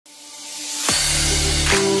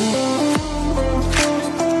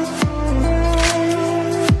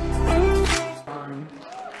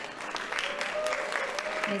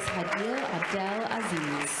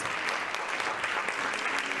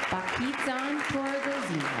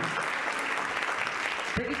Torgozina,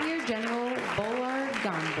 Brigadier General Bullard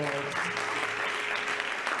Gombold,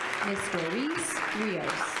 Ms. Doris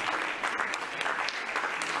Rios,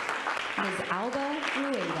 Ms. Alba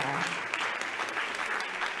Rueda,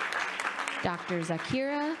 Dr.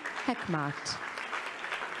 Zakira Hekmat,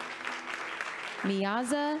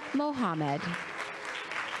 Miaza Mohammed,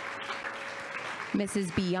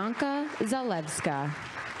 Mrs. Bianca Zalewska,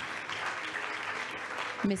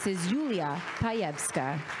 Mrs. Yulia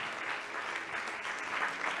Payevska,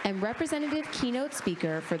 and representative keynote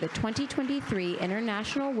speaker for the 2023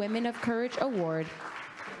 International Women of Courage Award,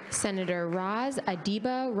 Senator Raz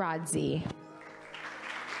Adiba Radzi.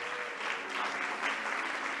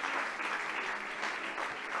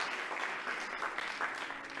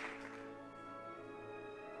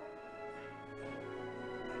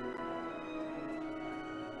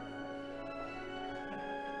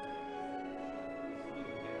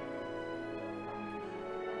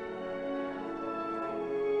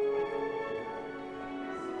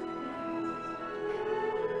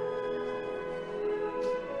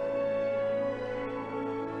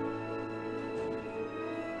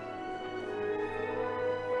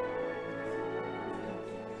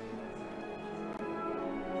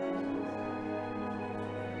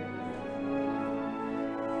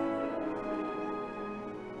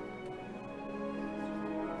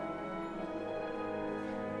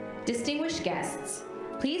 Distinguished guests,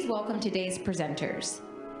 please welcome today's presenters.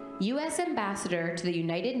 U.S. Ambassador to the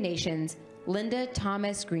United Nations, Linda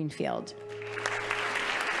Thomas Greenfield.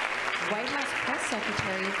 White House Press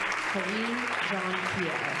Secretary, Karine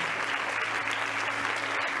Jean-Pierre.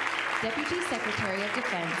 Deputy Secretary of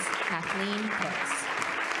Defense, Kathleen Hicks.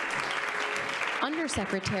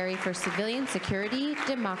 Undersecretary for Civilian Security,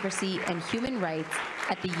 Democracy, and Human Rights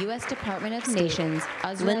at the U.S. Department of Nations,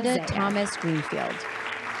 Linda Thomas Greenfield.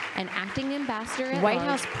 And Acting Ambassador at White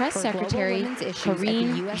House Press Secretary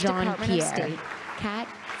Karine Jean-Pierre. Kat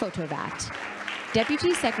Fotovat.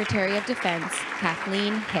 Deputy Secretary of Defense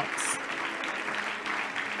Kathleen Hicks.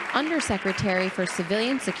 Undersecretary for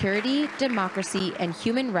Civilian Security, Democracy, and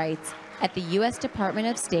Human Rights at the U.S. Department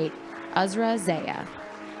of State Azra Zaya.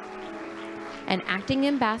 And Acting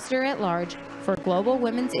Ambassador at Large for Global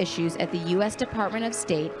Women's Issues at the U.S. Department of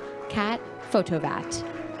State Kat Fotovat.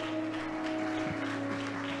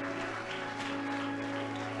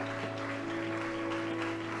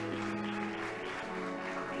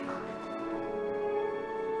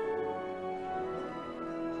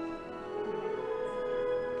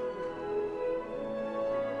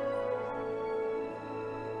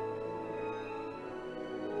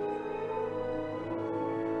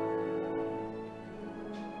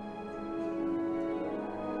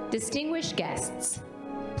 Distinguished guests,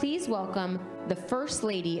 please welcome the First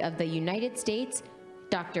Lady of the United States,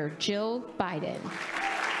 Dr. Jill Biden,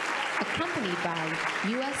 accompanied by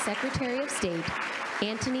U.S. Secretary of State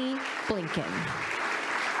Antony Blinken.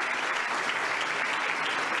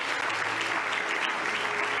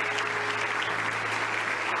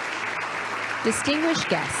 Distinguished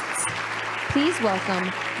guests, please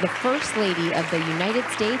welcome the First Lady of the United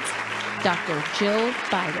States, Dr. Jill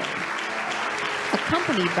Biden,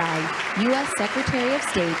 accompanied by U.S. Secretary of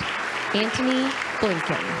State Antony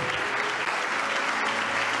Blinken.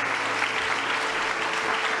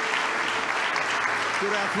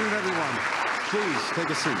 Good afternoon, everyone. Please take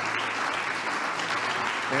a seat.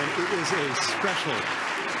 And it is a special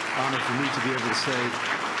honor for me to be able to say,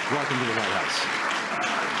 welcome to the White House.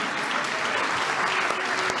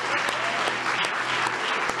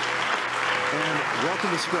 And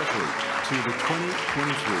welcome especially to the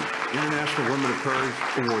 2023 International Women of Courage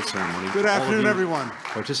Award Ceremony. Good afternoon, everyone.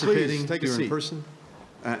 Participating here in person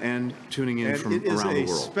and tuning in from around the world. It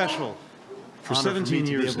is a special for 17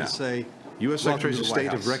 years now. U.S. Secretaries of State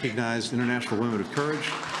have recognized International Women of Courage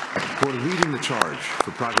for leading the charge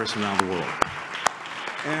for progress around the world.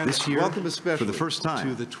 And this year, welcome especially for the first time,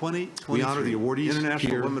 to the 2023 we honor the awardees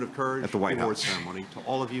International Women of Courage at the White House ceremony to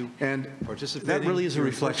all of you and participating. That really is a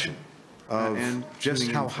reflection of just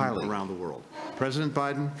how highly around the world. President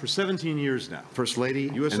Biden, for 17 years now, First Lady,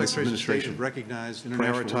 U.S. Secretary of State have recognized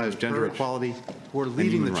prioritized gender equality for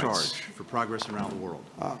leading the charge for progress around the world.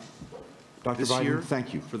 Dr. Biden,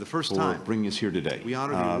 thank you for the first time for bringing us here today. We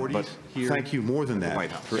honor the awardees here. Thank you more than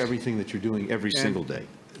that for everything that you're doing every single day.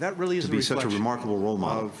 That really is to be such a remarkable role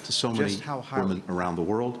model to so many women around the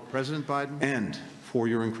world. President Biden, and for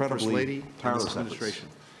your incredibly tireless administration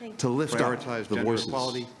to lift up the voices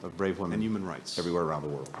of brave women and human rights everywhere around the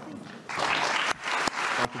world.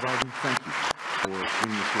 Dr. Biden, thank you for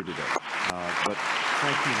bringing us here today. But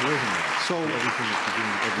Thank you more than that. So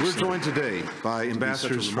we're joined today by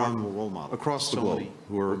ambassadors from across the globe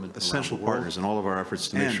who are essential partners in all of our efforts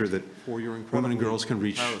to make sure that women and girls can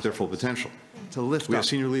reach their full potential. We have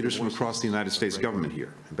senior leaders from across the United States government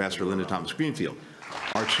here. Ambassador Linda Thomas-Greenfield,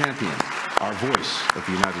 our champion, our voice at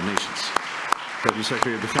the United Nations. Deputy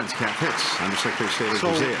Secretary of Defense Kath Hicks, Undersecretary of State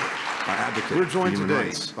Hosea, our advocate. We're joined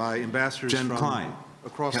today by ambassadors Jen Klein,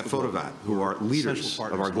 across the globe, who are leaders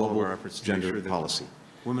of our global gender policy.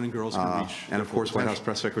 Women and girls can reach, and of course, White House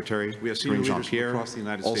Press Secretary Karine Jean-Pierre, across the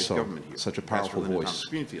United States government here. Such a powerful voice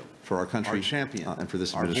for our country and for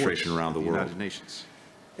this administration around the world.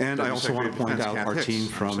 And I also want to point out our team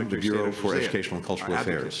from the Bureau for Educational and Cultural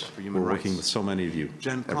Affairs. We're working with so many of you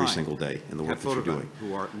every single day in the work that you're doing.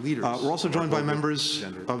 We're also joined by members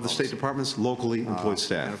of the State Department's locally employed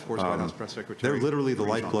staff. They're literally the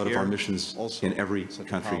lifeblood of our missions in every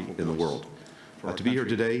country in the world. To be here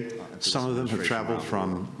today, some of them have traveled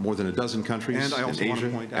from more than a dozen countries in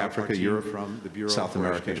Asia, Africa, Europe, South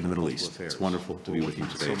America, and the Middle East. It's wonderful to be with you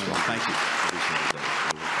today as well. Thank you.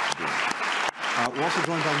 We're also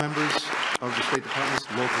joined by members of the State Department's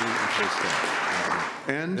locally employed staff.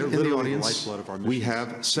 And in the audience, we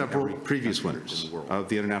have several previous winners of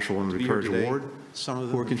the International Women of Courage Award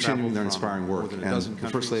who are continuing their inspiring work. And the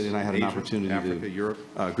First Lady and I had an opportunity to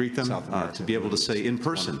greet them, to be able to say in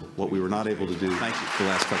person what we were not able to do the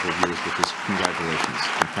last couple of years, which is congratulations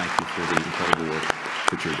and thank you for the incredible work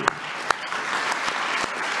that you're doing.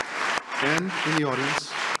 And in the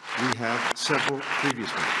audience, we have several previous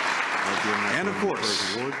winners. And of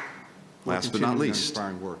course, last but not least,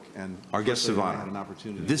 our guests of honor,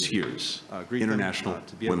 this year's International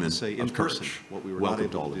Women of Courage. Welcome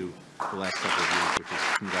to all of you. The last couple of years, which is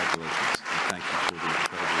congratulations and thank you for the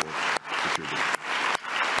incredible work that you're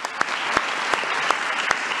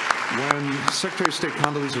doing. When Secretary of State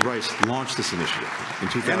Condoleezza Rice launched this initiative in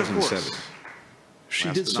 2007, she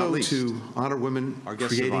did so to honor women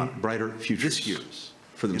creating brighter futures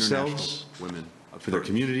for themselves, for their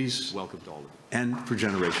communities, and for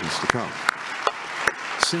generations to come.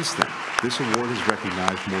 Since then, this award has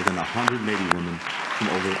recognized more than 180 women from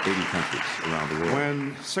over 80 countries around the world.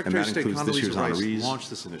 When Secretary of State Condoleezza Rice launched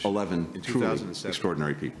this initiative 11 truly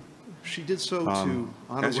extraordinary people. She did so to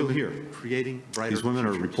honor women creating brighter These women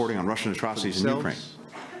are reporting on Russian atrocities in Ukraine.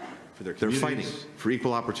 They're fighting for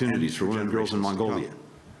equal opportunities for women and girls in Mongolia.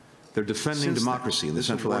 They're defending democracy in the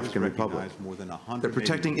Central African Republic. They're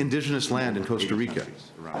protecting indigenous land in Costa Rica.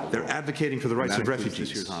 They're advocating for the rights of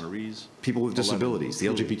refugees, people with disabilities, the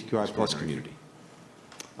LGBTQI+ community.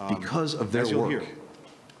 Because of their work,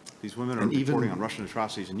 these women are reporting on Russian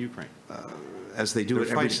atrocities in Ukraine. As they do it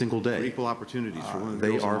every single day, equal opportunities for women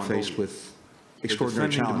they are faced with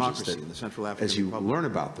extraordinary challenges that, as you learn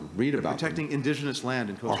about them, read about them, protecting indigenous land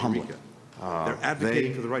in Costa Rica. They're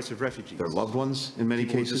advocating for the rights of refugees. Their loved ones, in many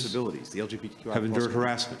cases, disabilities, the LGBTQI+ have endured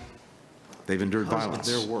harassment. They've endured violence.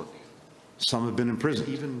 Their work. Some have been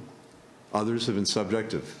imprisoned. Others have been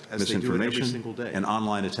subject of misinformation and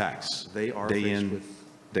online attacks. They are day in,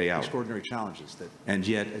 day out. Extraordinary challenges that, and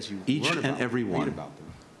yet, each and every one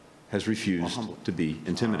has refused to be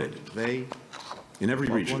intimidated. In every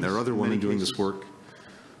region, there are other women doing this work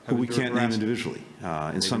who we can't name individually,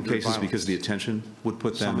 in some cases because the attention would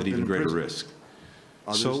put them at even greater risk.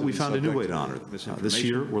 So we found a new way to honor them. This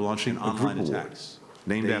year, we're launching a group award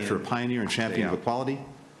named after a pioneer and champion of equality,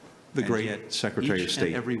 the great Secretary of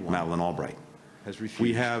State, Madeleine Albright.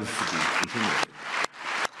 We have,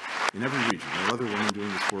 in every region, there are other women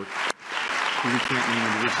doing this work who we can't name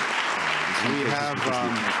individually. We have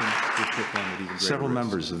several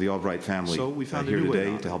members of the Albright family here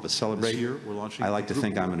today to help us celebrate. I like to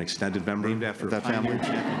think I'm an extended member of that family.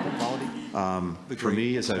 For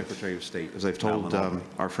me, as I've told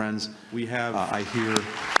our friends, I hear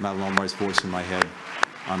Madeleine Albright's voice in my head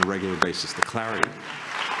on a regular basis. The clarity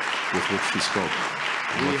with which she spoke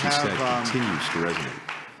and what she said continues to resonate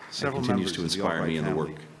and continues to inspire me in the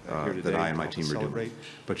work that I and my team are doing.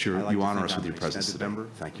 But you honor us with your presence today.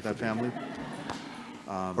 Thank you for that family.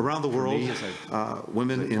 Around the world,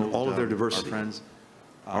 women in all of their diversity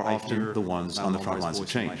are often the ones on the front lines of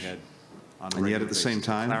change. And yet at the same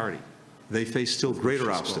time, they face still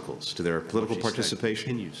greater obstacles to their political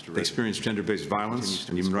participation. They experience gender-based violence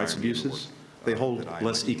and human rights abuses. They hold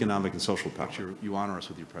less economic and social power. You honor us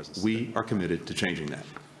with your presence. We are committed to changing that.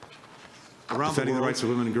 Defending the rights of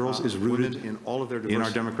women and girls is rooted in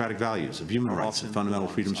our democratic values of human rights and fundamental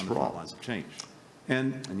freedoms for all.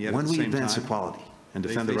 And when we advance equality and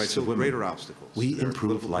defend the rights of women, we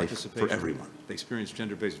improve life for everyone.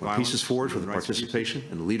 When peace is forged with the participation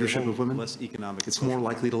and leadership of women, it's more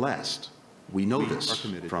likely to last. We know this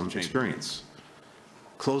from experience.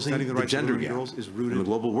 Closing the gender gap in the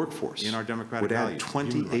global workforce would add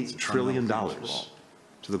 $28 trillion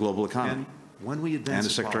to the global economy. And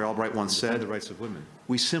as Secretary Albright once said,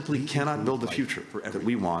 we simply cannot build the future that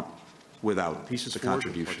we want without the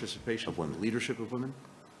contribution of women. Leadership of women.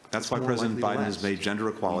 That's why President Biden has made gender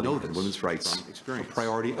equality and women's rights a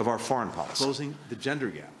priority of our foreign policy. Closing the gender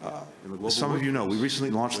gap. As some of you know, we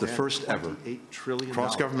recently launched the first ever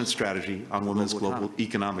cross-government strategy on women's global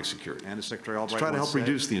economic security to try to help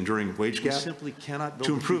reduce the enduring wage gap,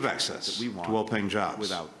 to improve access to well-paying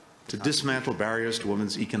jobs, to dismantle barriers to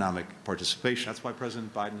women's economic participation. That's why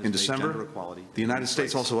President Biden has in December, the United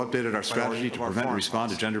States also updated our strategy to prevent and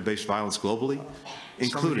respond to gender-based violence globally,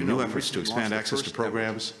 including new efforts to expand access to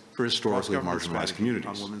programs for historically marginalized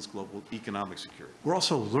communities. We're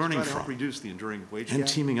also learning from and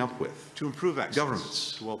teaming up with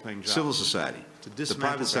governments, civil society, the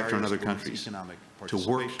private sector and other countries to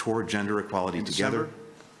work toward gender equality together,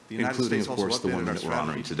 including, of course, the women that we're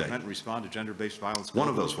honoring today. One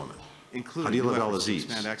of those women, Hadila Abdelaziz,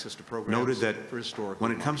 noted that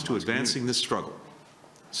when it comes to advancing this struggle,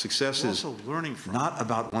 success is not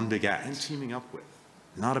about one big act,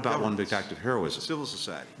 not about one big act of heroism,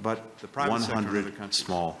 but 100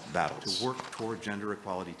 small battles. To work toward gender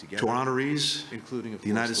equality together. To our honorees, the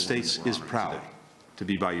United States is proud to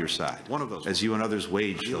be by your side as you and others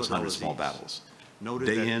wage those 100 small battles,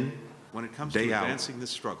 day in, day out,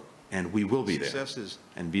 and we will be there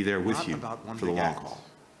and be there with you for the long haul.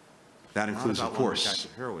 That includes, of course,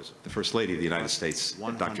 the First Lady of the United States,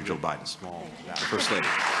 Dr. Jill Biden. The First Lady.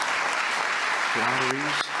 To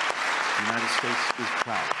honorees, the United States is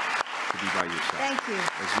proud to be by your side. Thank you.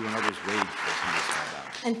 As you and others wage those 100 small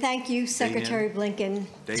battles. And thank you, Secretary Blinken.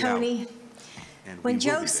 Tony, when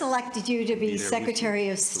Joe selected you to be Secretary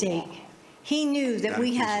of State, he knew that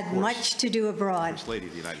we had much to do abroad,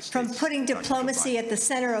 from putting diplomacy at the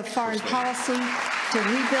center of foreign policy to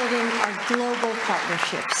rebuilding our global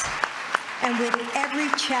partnerships. And with every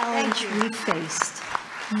challenge we faced,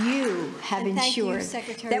 you have ensured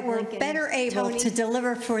that we're better able to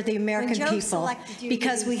deliver for the American people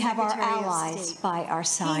because we have our allies by our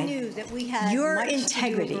side. Your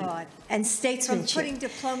integrity and statesmanship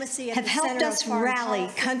have helped us rally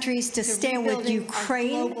countries to stand with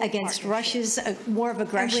Ukraine against Russia's war of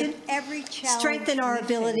aggression, strengthen our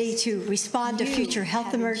ability to respond to future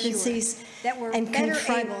health emergencies, and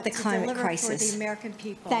confront the climate crisis.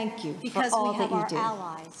 Thank you for all that you do.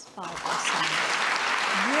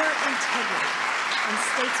 Your integrity and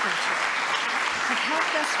statesmanship have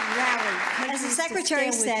helped us rally. As the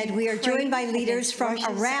Secretary said, we are joined by leaders from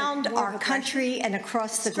around our country and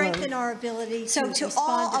across the globe. So to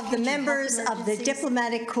all of the members of the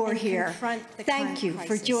diplomatic corps here, thank you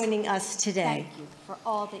for joining us today.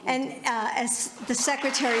 And as the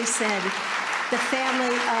Secretary said, the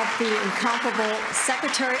family of the incomparable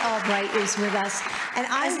Secretary Albright is with us, and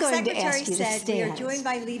I'm going to ask you to stand. We are joined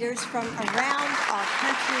by leaders from around our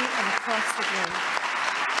country and across the globe.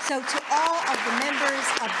 So to all of the members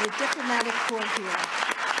of the diplomatic corps here,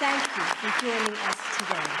 thank you for joining us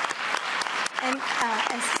today. And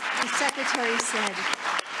as the Secretary said,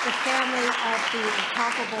 the family of the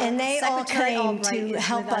incomparable and they all came to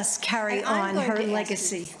help us carry on her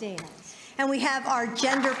legacy. And we have our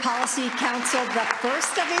Gender Policy Council, the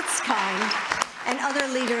first of its kind, and other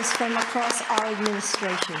leaders from across our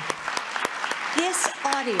administration. This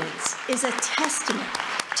audience is a testament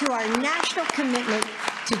to our national commitment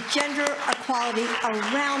to gender equality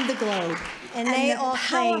around the globe and the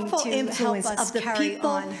powerful influence of the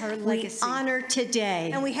people we honor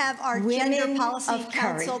today. And we have our Gender Policy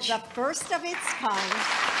Council, the first of its kind,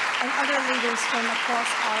 and other leaders from across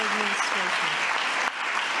our administration.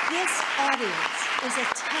 This audience is a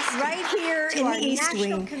testament right here in the East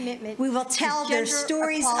Wing. We will tell their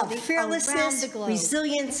stories of fearlessness,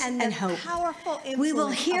 resilience, and hope. We will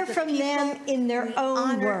hear from them in their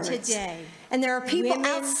own words. And there are people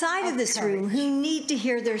outside of this room who need to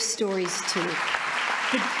hear their stories too.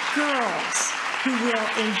 The girls who will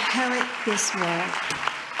inherit this world.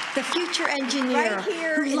 The future engineer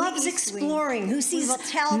who loves exploring, who sees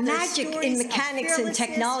magic in mechanics and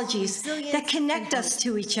technologies that connect us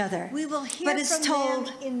to each other, but is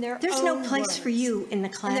told there's no place for you in the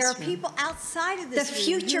classroom. And there are people outside of this room.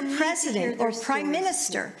 The future president or prime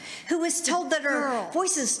minister who is told that her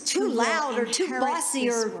voice is too loud or too bossy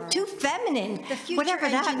or too feminine, whatever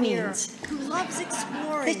that means. Who loves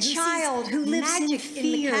exploring. The child who lives in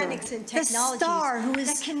fear. The star who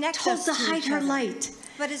is told to hide her light.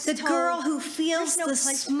 The girl who feels the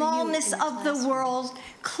smallness of the world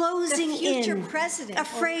closing in,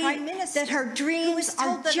 afraid that her dreams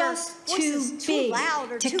are just too big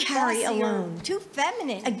to carry alone. Too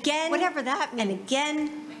feminine. Again, whatever that means. And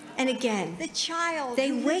again and again.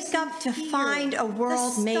 They wake up to find a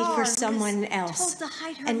world made for someone else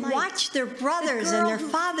and watch their brothers and their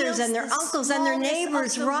fathers and their uncles and their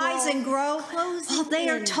neighbors rise and grow while they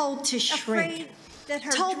are told to shrink.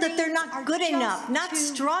 Told that they're not good enough, not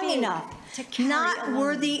strong enough, not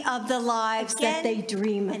worthy of the lives that they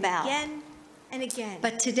dream about. And again.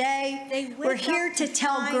 But today, we're here to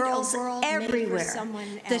tell girls everywhere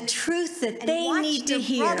the truth that they need to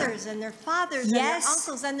hear. Yes,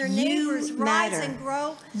 you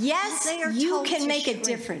matter. Yes, you can make a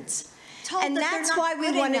difference. And that's why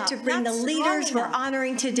we wanted to bring the leaders we're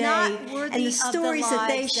honoring today and the stories that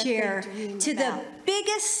they share to the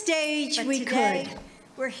biggest stage we could,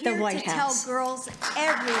 the White House. We're here to tell girls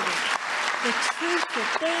everywhere the truth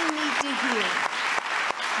that they need to hear.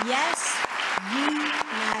 Yes, you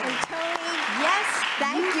matter. And Tony, yes,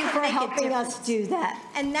 thank you for helping us do that.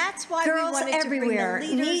 And that's why girls everywhere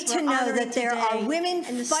need to know that there are women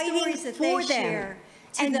fighting for them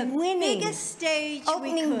and winning,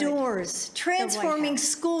 opening doors, transforming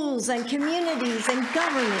schools and communities and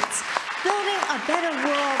governments, building a better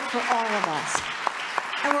world for all of us.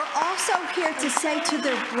 And we're also here to say to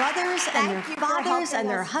their brothers and their fathers and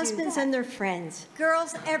their husbands and their friends,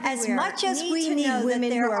 girls everywhere, as much as we need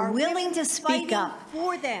women who are willing to speak up,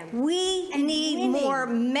 we need more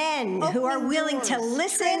men who are willing to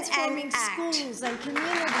listen and act. Schools and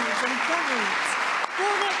communities and governments,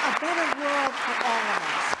 building a better world for all of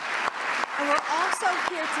us. And we're also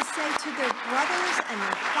here to say to their brothers and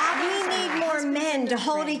their fathers, we need more men to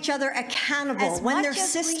hold each other accountable when their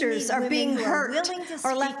sisters are being hurt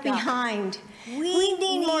or left behind. We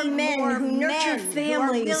need more men who nurture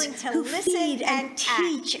families, who feed and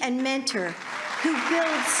teach and mentor, who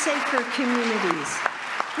build safer communities.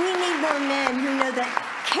 We need more men who know that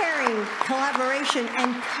caring, collaboration,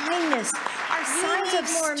 and kindness are signs of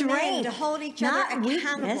strength, to hold each other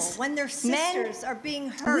accountable when their sisters are being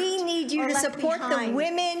hurt. We need you to support the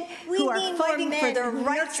women who are fighting for their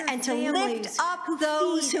rights and to lift up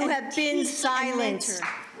those who have been silenced,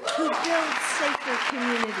 who build safer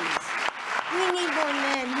communities. We need more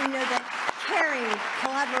men who know that caring,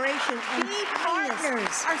 collaboration, and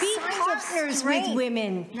kindness are partners with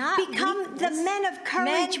women. Become the men of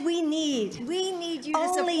courage we need. We need you to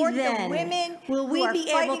support the women will we be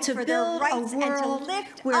able to build a world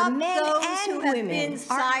where men and women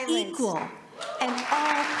are equal and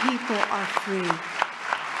all people are free.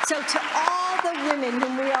 So to all the women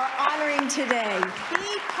whom we are honoring today,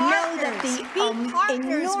 know that the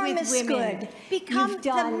enormous good you've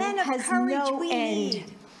done has no end.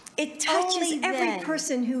 It touches every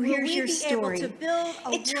person who hears your story.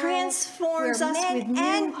 It transforms us with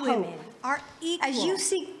new hope. As you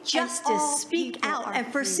seek justice, speak out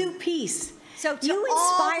and pursue peace. So you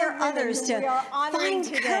inspire others to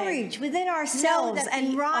find courage within ourselves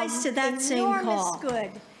and rise to that same call.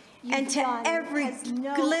 And to every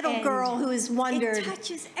little girl who has wondered, it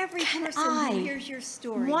touches every person who hears your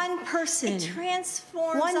story. One person, it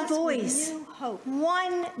transforms one voice, with new hope.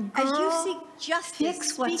 One girl, as you seek justice,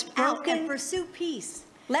 fix what's broken, and pursue peace.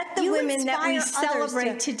 Let the women that we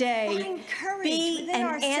celebrate today be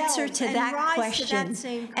an answer to that question,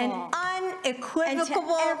 an unequivocal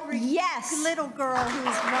yes. Little girl who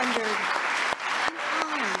has wondered,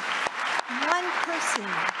 one person,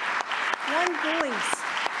 one voice.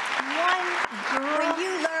 One girl. When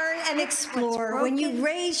you learn and explore, when you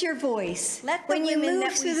raise your voice, when you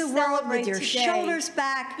move through the world with your shoulders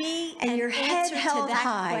back and your head held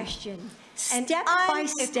high, step by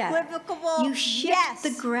step, you shift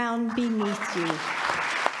the ground beneath you.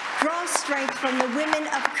 Draw strength from the women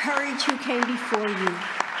of courage who came before you.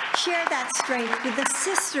 Share that strength with the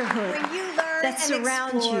sisterhood that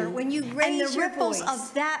surrounds you. When you raise and the ripples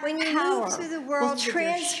of that power will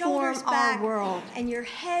transform our world. And your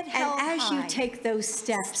head held high. And as you take those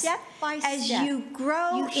steps, step by step, as you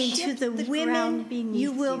grow into the women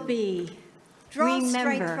you will be,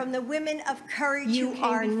 remember, from the women of courage you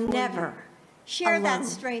are never share alone. That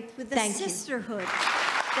strength with the sisterhood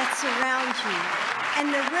that surrounds you.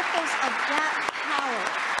 And the ripples of that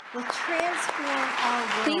power will transform our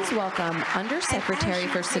world. Please welcome Undersecretary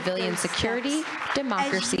for Civilian Security,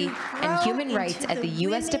 Democracy, and Human Rights at the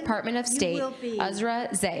U.S. Department of State, Azra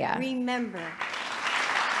Zaya. Remember,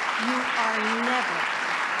 you are never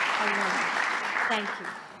alone. Thank you.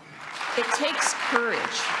 It takes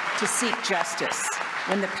courage to seek justice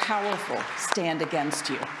when the powerful stand against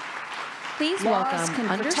you. Please welcome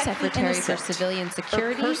Undersecretary for Civilian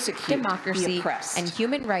Security, Democracy, and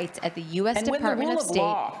Human Rights at the U.S. Department of State,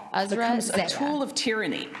 a tool of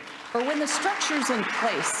tyranny, or when the structures in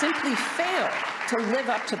place simply fail to live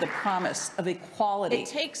up to the promise of equality,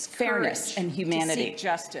 fairness, and humanity,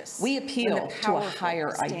 justice, we appeal to a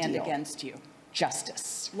higher ideal. Against you.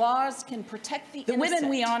 Justice. Laws can protect the women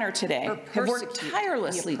we honor today have worked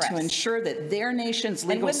tirelessly to ensure that their nation's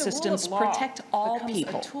legal systems protect all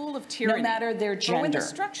people, no matter their gender,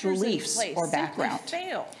 beliefs, or background.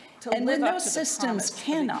 And when those systems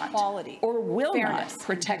cannot or will not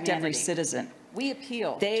protect every citizen,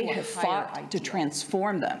 they have fought to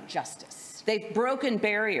transform them. They've broken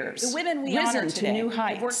barriers, risen to new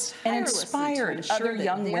heights, and inspired other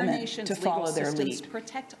young women to follow their lead.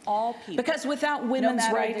 Because without women's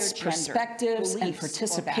rights, perspectives, and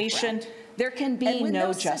participation, there can be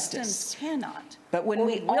no justice. But when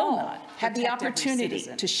we all have the opportunity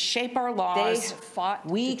to shape our laws,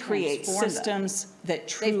 we create systems that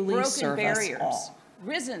truly serve us all.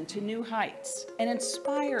 Risen to new heights, and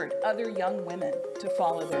inspired other young women to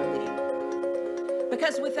follow their lead.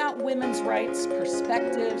 Because without women's rights,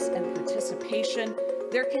 perspectives, and participation,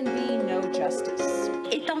 there can be no justice.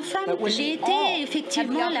 Étant femme, j'ai été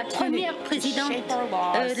effectivement la première présidente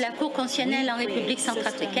de la Cour constitutionnelle en République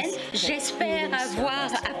centrafricaine. J'espère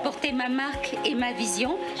avoir apporté ma marque et ma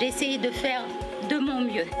vision. J'ai essayé de faire de mon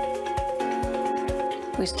mieux.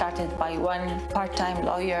 We started by one part-time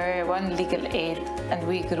lawyer, one legal aid, and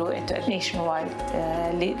we grew into a nationwide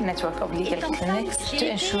network of legal clinics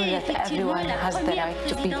to ensure that everyone has the right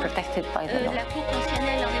to be protected by the law.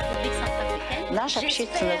 Наш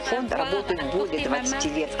общественный фонд работает более 20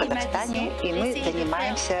 лет в Казахстане, и мы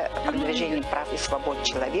занимаемся продвижением прав и свобод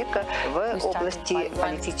человека в области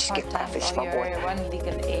политических прав и свобод.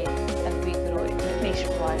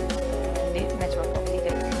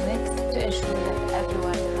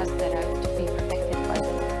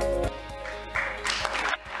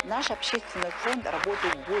 Наш общественный фонд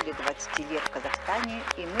работает более 20 лет в Казахстане,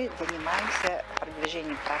 и мы занимаемся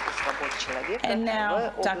продвижением прав и свобод человека. And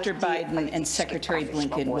now, Dr. Biden and Secretary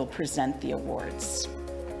Blinken will present the awards.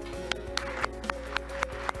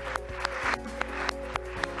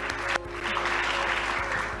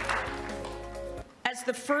 As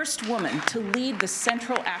the first woman to lead the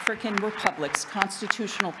Central African Republic's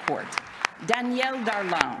Constitutional Court, Danielle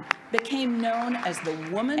Darlan became known as the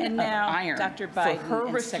Woman of Iron for her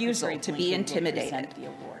refusal to be intimidated.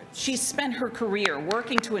 She spent her career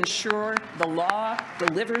working to ensure the law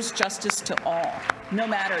delivers justice to all, no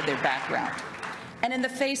matter their background. And in the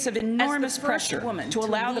face of enormous pressure to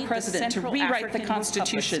allow the president to rewrite the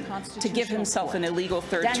Constitution to give himself an illegal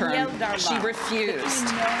third term, she refused,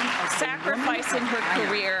 sacrificing her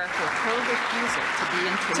career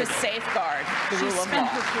to safeguard the rule of law. She spent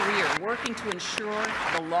her career working to ensure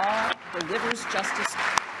the law delivers justice.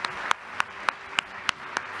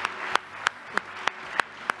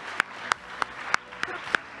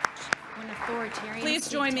 Please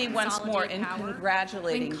join me once more in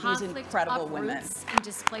congratulating these incredible women. And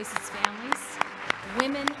displaces families,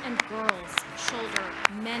 women and girls shoulder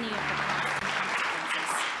many of the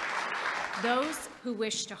consequences. Those who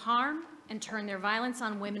wish to harm and turn their violence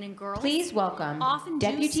on women and girls. Please welcome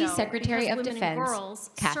Deputy Secretary of Defense,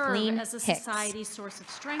 Kathleen Hicks. As a society's source of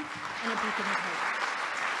strength and a beacon of hope.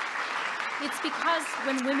 It's because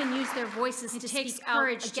when women use their voices to speak out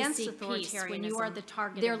against authoritarianism, when you are the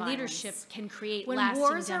target their leadership can create lasting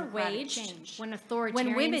wars are waged, change.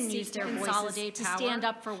 When women use their voices to stand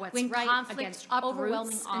up for what's right against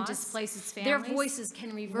overwhelming odds and displaces families, their voices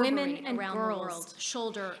can reverberate around the world.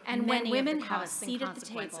 Shoulder and when women have a seat at the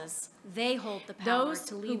table, they hold the power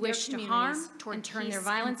to lead their communities and turn their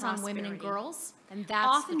violence on women and girls. And that's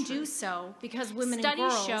often do so because women and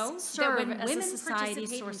girls serve as a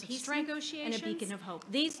society's source of strength and a beacon of hope.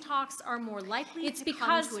 These talks are more likely to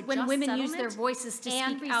come to when women use their voices to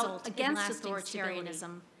speak out against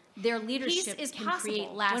authoritarianism. Their leadership can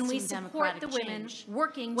create lasting when we support the women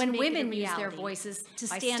working when women use their voices to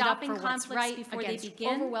stand up for what's right before they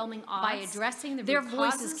begin overwhelming odds by addressing their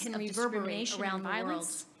voices can reverberate around the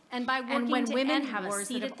world. And by working when women have a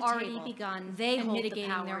seat at the table, begun, they hold the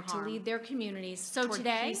power to lead their communities. So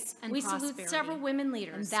today, we salute several women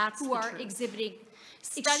leaders who are exhibiting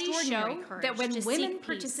Studies show that when women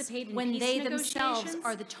participate in when they themselves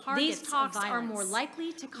are the targets these talks of are more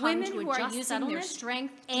likely to come women to a just using their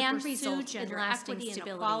strength and result in lasting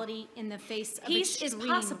stability in the face of peace is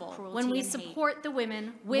possible when we support the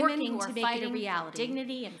women working to make it a reality,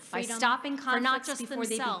 dignity and freedom, by stopping conflicts not just before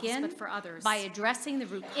they begin, but for others, by addressing the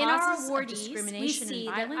root causes of discrimination and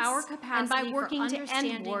violence, our capacity and by working to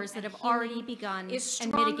end wars that have already begun is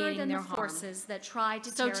stronger than the forces that try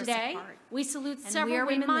to tear us apart. So today, we salute several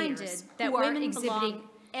women leaders that women exhibiting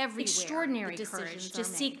extraordinary courage to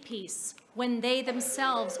seek peace when they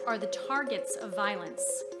themselves are the targets of violence.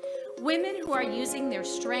 Women who are using their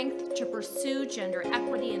strength to pursue gender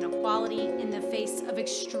equity and equality in the face of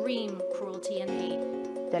extreme cruelty and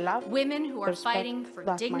hate. The love, women who are fighting for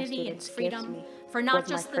dignity and freedom for not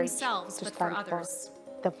just themselves, but for others.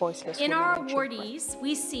 In our awardees,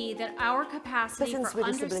 we see that our capacity for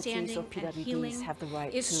understanding and healing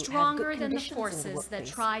is stronger than the forces that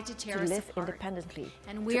try to tear us apart.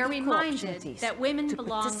 And we are reminded that women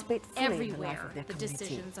belong everywhere the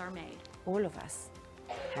decisions are made. All of us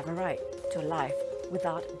have a right to a life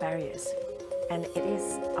without barriers. And it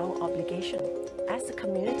is our obligation as a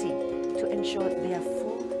community to ensure their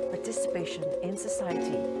full participation in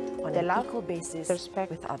society on an equal basis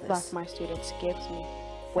with others. That my students give me.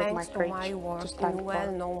 Thanks to my work in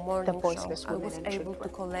well-known morning show, I was able to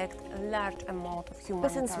collect a large amount of humanitarian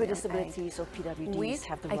persons with disabilities or PWDs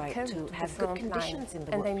have the right to have good conditions in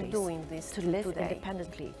the workplace, to live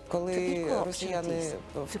independently, to equal opportunities,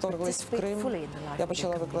 to participate fully in the life of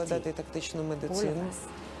their community. All of us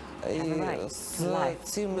і з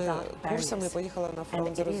цими курсами поїхала на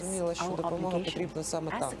фронт, зрозуміла, що допомога потрібна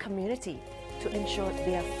саме там. To ensure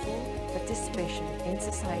their full participation in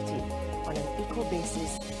society on an equal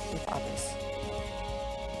basis with others.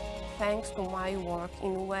 Thanks to my work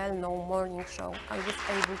in well-known morning show, I was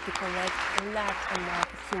able to collect a large amount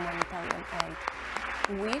of humanitarian aid,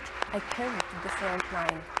 which I carried to the front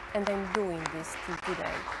line, and I'm doing this till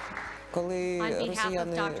today. Коли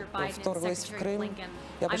росіяни вторглись в Крим,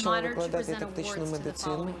 я почала викладати тактичну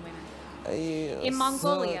медицину. In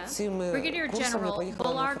Mongolia, Brigadier General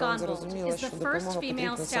Bolar Gonvold is the first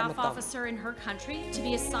female staff officer in her country to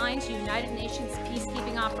be assigned to United Nations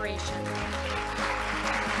peacekeeping operation.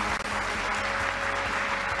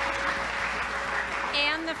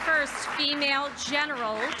 And the first female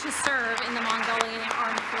general to serve in the Mongolian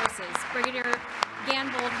Armed Forces. Brigadier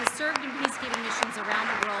Ganvold has served in peacekeeping missions around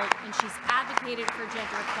the world, and she's advocated for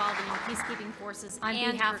gender equality in peacekeeping forces. On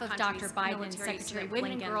behalf of Dr. Biden and Secretary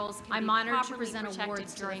Blinken, I'm honored to present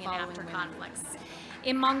awards during and after conflicts.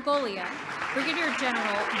 In Mongolia, Brigadier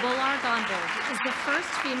General Bolar Gonvold is the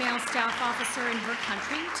first female staff officer in her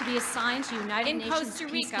country to be assigned to United Nations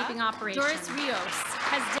peacekeeping operations. Doris Rios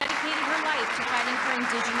has dedicated her life to fighting for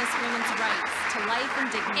indigenous women's rights to life and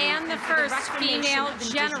dignity. And the first female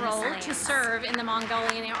general to serve in the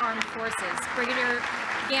Mongolian Armed Forces. Brigadier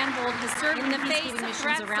Ganvold has served in the face of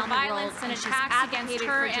threats, violence, and attacks against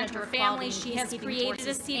her and her family. She has created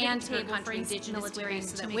a seat at the table for indigenous women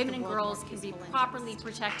so that women and girls can be properly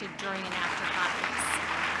protected during and after conflicts.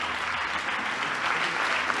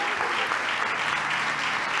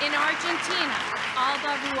 In Argentina,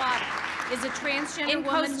 Alba Ruada is a transgender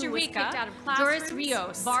woman who was kicked out of classrooms. Doris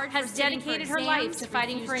Rios has dedicated her life to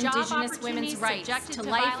fighting for indigenous women's rights to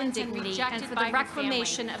life and dignity and for the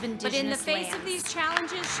reclamation of indigenous lands. But in the face of these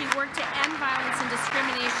challenges, she worked to end violence and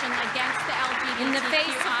discrimination against the LGBTQI+. In the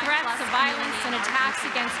face of threats of violence and attacks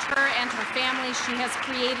against her and her family, she has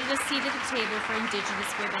created a seat at the table for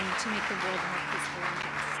indigenous women to make the world more peaceful and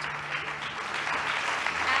just.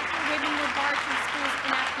 After women were barred from schools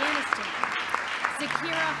in Afghanistan,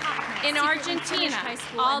 in Argentina,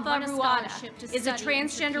 Alba Ruada is a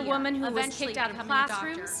transgender woman who was kicked out of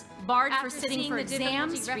classrooms, barred for sitting for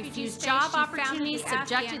exams, refused job opportunities,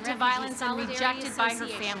 subjected to violence, and rejected by her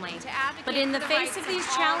family. But in the face of these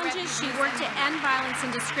challenges, she worked to end violence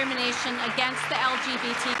and discrimination against the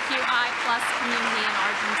LGBTQI+ community in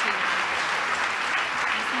Argentina.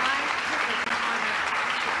 It's my privilege and honor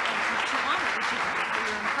to honor you for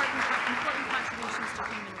your important contributions to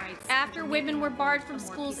human rights. After women were barred from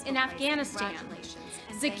schools in Afghanistan,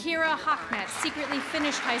 Zakira Hakmet secretly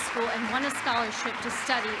finished high school and won a scholarship to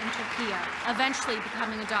study in Turkey, eventually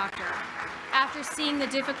becoming a doctor. After seeing the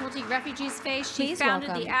difficulty refugees face, she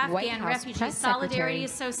founded the Afghan Refugee Solidarity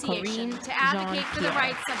Association to advocate for the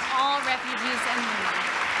rights of all refugees and women.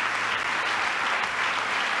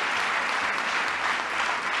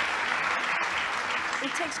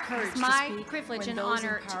 It takes courage. It's my privilege and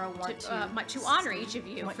honor to honor each of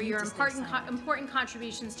you for your important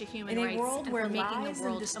contributions to human rights and for making the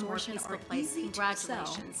world a more peaceful place.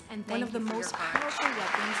 Congratulations, and thank you for your courage. One of the most powerful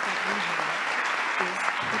weapons that we have is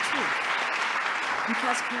the truth.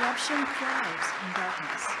 Because corruption thrives in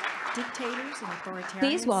darkness. Dictators and authoritarians.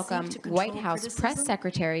 Please welcome White House Press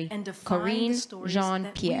Secretary Karine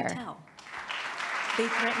Jean-Pierre. They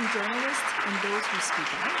threaten journalists and those who speak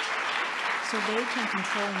out, so they can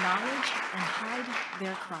control knowledge and hide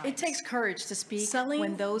their crimes. It takes courage to speak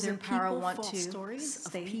when those in power want to stories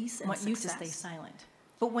of peace and want you to stay silent.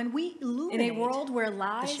 But when we illuminate in a world where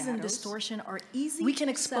lies and distortion are easy, we can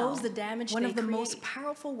expose the damage. One of the most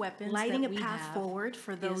powerful weapons, lighting a path forward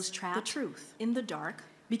for those trapped in the dark.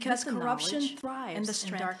 Because corruption thrives and the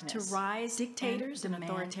strength to rise, dictators and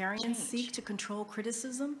authoritarians seek to control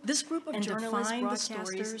criticism. This group of journalists,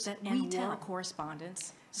 broadcasters, and war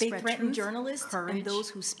correspondents, they threaten journalists and those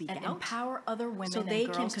who speak out, empower other women so they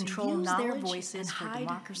can control their voices and hide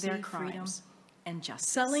their crimes and justice,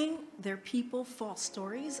 selling their people false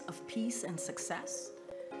stories of peace and success.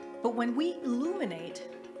 But when we illuminate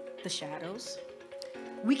the shadows,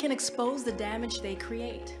 we can expose the damage they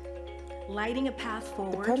create. Lighting a path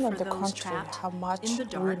forward for those trapped in the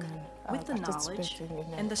dark with the knowledge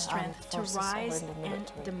and the strength to rise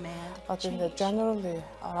and demand change.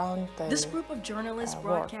 This group of journalists,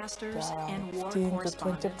 broadcasters, and war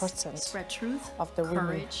correspondents spread truth,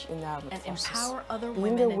 courage, and empower other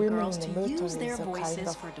women and girls to use their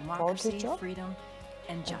voices for democracy, freedom,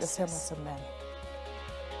 and justice.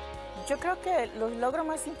 Yo creo que los logros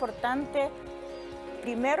más importantes,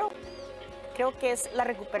 primero, creo que es la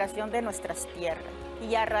recuperación de nuestras tierras.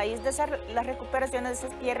 Y a raíz de la recuperación de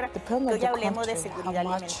esas tierras, que hoy hablemos de seguridad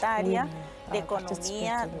alimentaria, de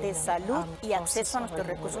economía, de salud y acceso a nuestros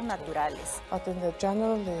recursos naturales.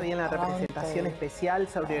 Estoy en la representación especial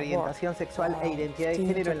sobre orientación sexual e identidad de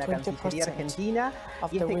género en la Cancillería Argentina,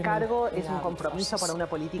 y este cargo es un compromiso para una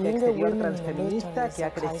política exterior transfeminista que ha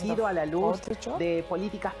crecido a la luz de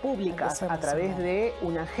políticas públicas a través de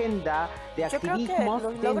una agenda de activismos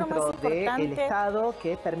dentro del Estado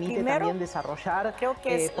que permite también desarrollar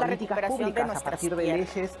políticas públicas a partir de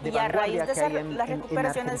leyes de vanguardia que hay en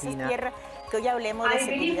Argentina. Que hoy hablemos de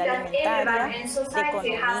seguridad alimentaria, de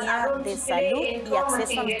economía, de salud y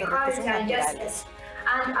acceso a nuestros recursos naturales.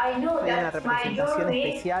 Estoy en la representación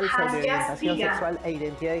especial sobre orientación sexual e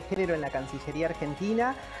identidad de género en la Cancillería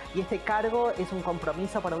Argentina, y este cargo es un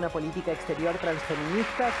compromiso para una política exterior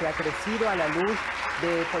transfeminista que ha crecido a la luz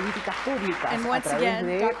de políticas públicas a través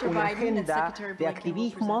de una agenda de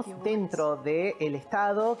activismos dentro del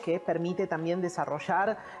Estado que permite también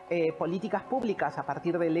desarrollar políticas públicas a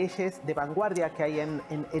partir de leyes de vanguardia que hay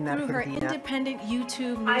en Argentina. Independent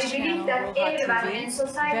YouTube news channel, ROHA TV,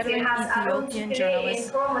 veteran Ethiopian journalist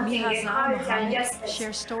Mohamed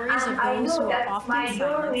shares stories of those who are often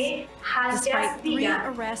silenced. Despite 3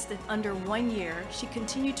 arrests in under 1 year, she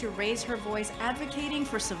continued to raise her voice advocating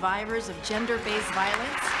for survivors of gender-based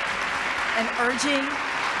violence and urging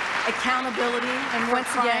accountability and once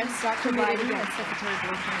again committed against Secretary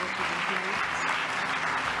Bolton.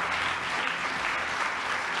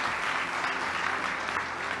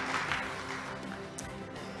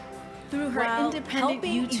 Through her independent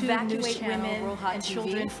YouTube news channel, and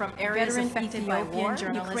children from areas affected by war,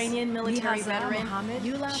 Ukrainian military veteran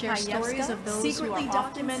Mohamed shares stories of those secretly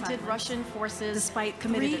documented Russian forces despite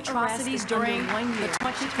committed atrocities during the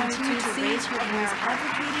 2022 siege of America,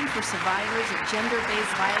 advocating for survivors of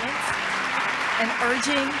gender-based violence and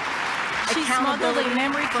urging she smuggled a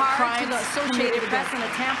memory card to the Associated Press and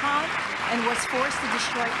a tampon and was forced to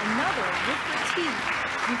destroy another with her teeth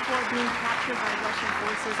before being captured by Russian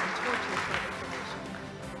forces and tortured for information.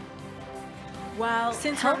 While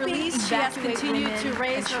since her release, she has continued to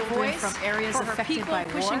raise her voice from areas affected by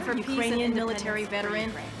war. Ukrainian military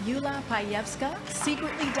veteran Yulia Payevska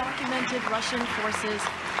secretly documented Russian forces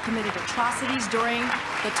committed atrocities during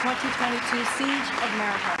the 2022 siege of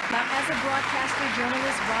Mariupol. Now, as a broadcaster,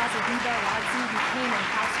 journalist Razadiba Radzi became a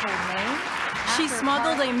household name. She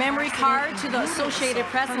smuggled a memory card to the Associated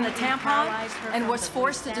Press and a tampon and was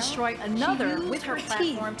forced to destroy another with her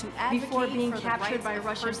teeth before being captured by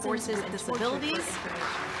Russian forces with disabilities.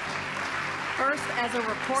 First as a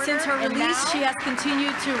reporter, since her release, she has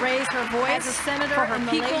continued to raise her voice as a senator for her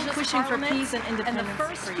people pushing for peace and independence, and the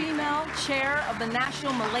first female chair of the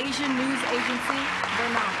National Malaysian News Agency,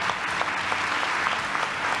 Bernama.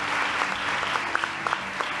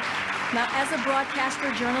 Now, as a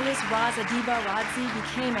broadcaster, journalist Razadiba Radzi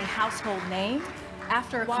became a household name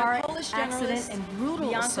After a car accident and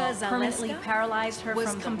brutal assault permanently paralyzed her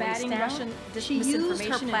from combating Russian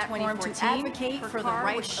misinformation in 2014 to advocate for the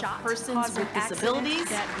rights of persons with disabilities.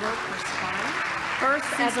 First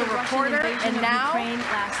as a reporter and now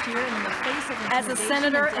as a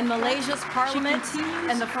senator in Malaysia's parliament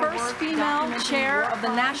and the first female chair of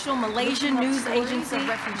the National Malaysian News Agency,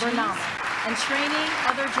 Bernama, and training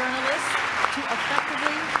other journalists to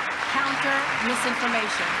effectively counter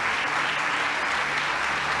misinformation.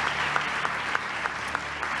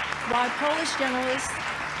 While Polish journalist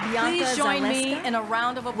Please join me in a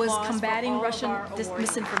round of applause was combating Russian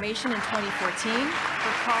misinformation in 2014.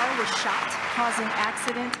 Her car was shot, causing an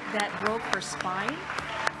accident that broke her spine.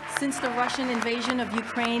 Since the Russian invasion of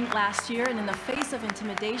Ukraine last year and in the face of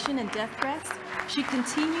intimidation and death threats, she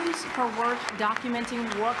continues her work documenting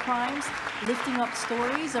war crimes, lifting up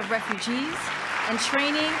stories of refugees, and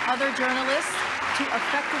training other journalists to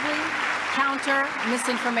effectively counter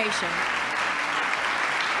misinformation.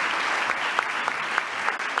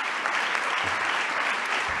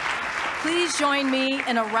 Please join me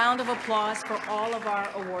in a round of applause for all of our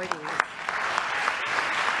awardees.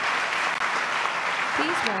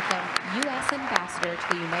 Please welcome U.S. Ambassador to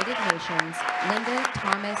the United Nations, Linda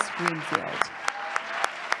Thomas Greenfield.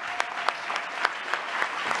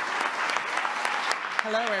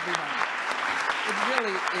 Hello, everyone. It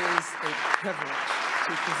really is a privilege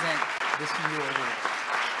to present this new award,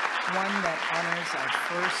 one that honors our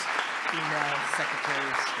first female Secretary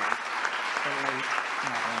of State, the late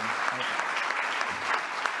Madeleine Albright.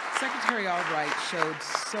 Secretary Albright showed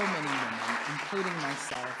so many women, including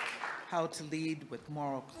myself, how to lead with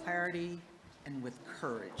moral clarity and with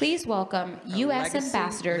courage. Please welcome U.S.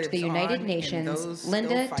 Ambassador to the United Nations,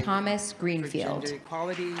 Linda Thomas Greenfield. Gender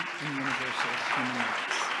equality and universal human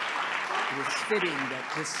rights. It is fitting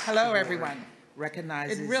that this Hello, everyone.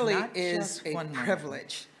 Recognizes it really is a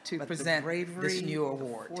privilege to present this new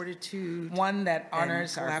award, fortitude, one that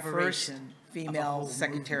honors our first female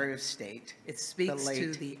Secretary of State. It speaks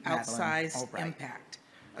to the outsized impact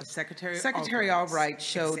of Secretary Albright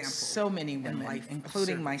showed so many women,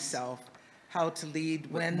 including myself, how to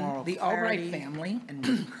lead with moral clarity, the Albright family and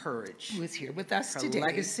with courage, who is here with us today,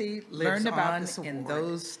 legacy learned about this award, and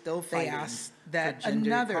those still fighting that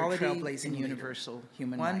another trailblazing universal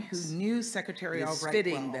human one rights. Who knew Secretary Albright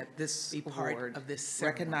fitting that this be part of this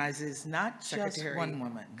recognizes not just one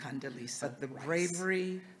woman, Condoleezza, but the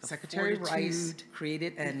bravery, Secretary Rice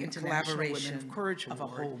created and collaboration of courage of a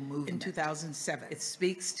whole movement in 2007. It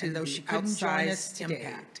speaks to though she couldn't join us today.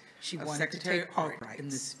 Impact. She wanted to take part in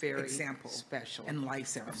this very special and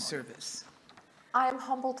life of service. I am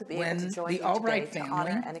humbled to be able to join the Albright family, to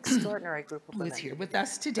honor an extraordinary group of women who is here with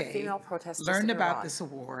us today, female protesters learned about this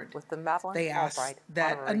award. With the Madeleine they asked Albright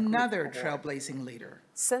that another Award. Trailblazing leader,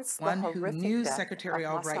 Since the one who knew death Secretary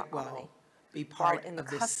of Albright Massa well, be part in the of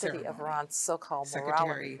this custody ceremony. of Iran's so-called morality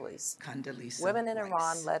Secretary police. Condoleezza Women in Rice.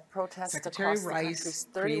 Iran led protests Secretary across the country's Rice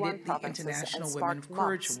 31 created the provinces International and Women of sparked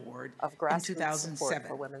Courage months Award of in grassroots 2007. support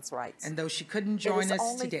for women's rights. And though she couldn't It join is us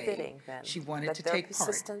only today, fitting, then, she wanted that to their take part in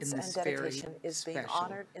persistence this and very dedication is being special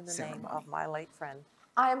honored in the ceremony. name of my late friend.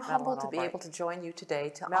 I am humbled to be able to join you today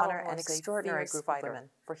to honor an extraordinary group of women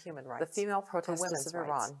for human rights, the female protesters of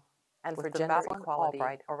Iran, and for gender equality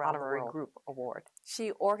honorary group award.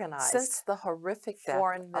 She organized since the horrific death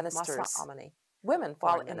foreign ministers, women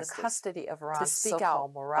while in the custody of Iran, to speak out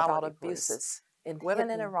about abuses. Women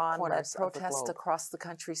in Iran led protests across the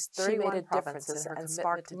country's 31 provinces and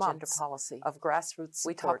sparked months of grassroots support.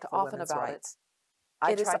 We talked often about it.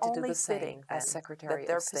 I tried to do the same as Secretary of State.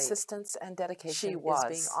 Their persistence and dedication is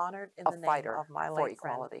being honored in the name of my late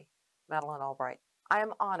friend, Madeleine Albright. I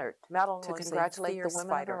am honored to congratulate the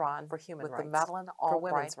women of Iran for human rights, with the Madeleine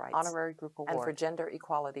Albright Honorary Group Award, and for gender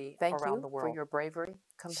equality around the world. Thank you for your bravery,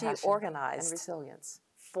 compassion, she organized and resilience.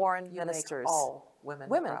 Foreign ministers, all women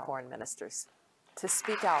foreign ministers, to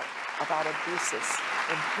speak out about abuses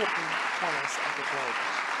in hidden corners of the globe.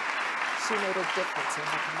 She made a difference in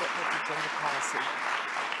her commitment to gender policy.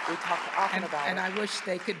 We talked often about and it. I wish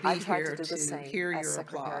they could be here to hear your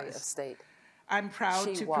Secretary applause. Of State. I'm proud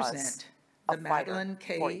She to was present the Madeleine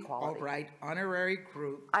K. Albright Honorary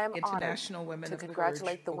Group I am International Women to of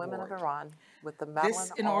congratulate Courage the women Award. of Iran with the Madeleine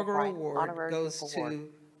This inaugural Albright award Honorary goes Group to Award.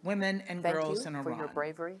 women and Thank girls you in for Iran your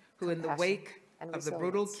bravery, who in the compassion, wake and of the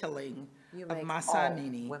brutal resilience. killing You of make Mahsa all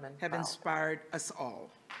Amini women have proud. inspired us all.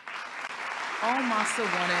 All Mahsa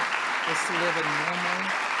wanted was to live a normal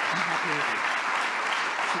and happy life.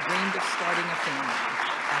 She dreamed of starting a family,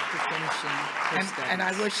 after finishing her studies. And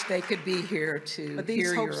I wish they could be here to but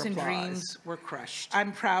these hopes and dreams were crushed.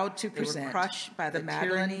 I'm proud to present crushed by the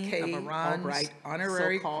tyranny of Iran's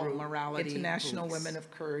honorary group, Morality International Women of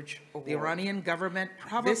Courage Award. The Iranian government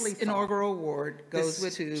probably this inaugural award goes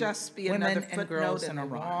to just be another footnote in a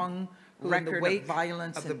long record of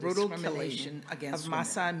violence of the brutal killing of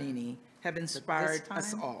Mahsa Amini have inspired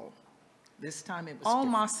us all. This time it was all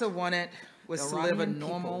Mahsa wanted was to live a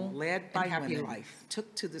normal, led by happy life.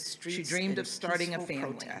 Took to the streets. She dreamed of starting a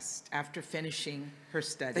family after finishing her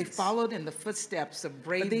studies. They followed in the footsteps of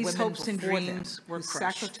brave women. These hopes and dreams were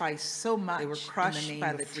sacrificed so much. They were crushed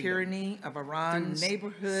by the tyranny of Iran's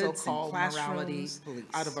neighborhoods and classrooms,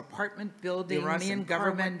 out of apartment buildings. The Iranian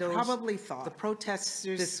government probably thought the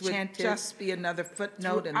protesters this would just be another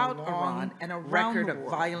footnote in the long and a record of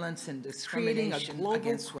violence and discrimination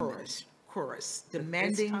against women. Chorus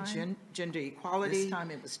demanding gender equality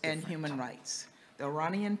and human rights. The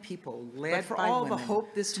Iranian people, led by all the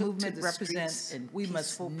hope this movement represents, we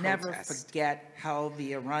must never forget how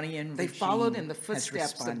the Iranian regime followed in the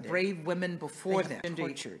footsteps of brave women before them,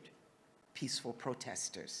 tortured peaceful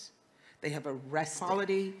protesters. They have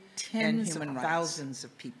arrested tens of thousands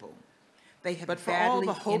of people. They have badly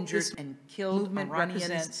injured and killed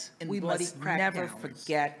Iranians in bloody crackdowns. Never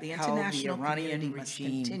forget the international Iranian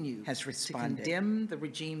regime has responded. To condemn the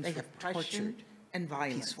regime's repression and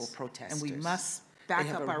violence, peaceful protesters. And we must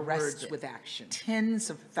back up our words with action. Tens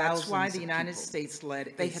of thousands. That's why the United States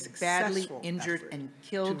led. They have badly injured and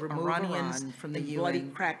killed Iranians from the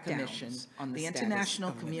UN crackdowns on the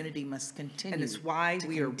international community must continue. And it's why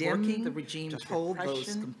we are working the regime to hold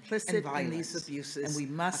those complicit in these abuses. And we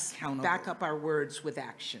must back up our words with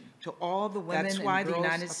action. To all the women and girls across Iran, that's why the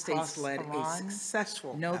United States led a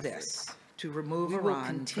successful effort to remove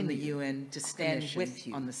Iran from the UN to stand with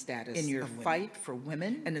you on the status in your fight for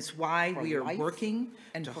women, and it's why we are working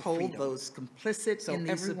and to hold those complicit in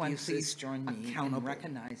these abuses accountable, in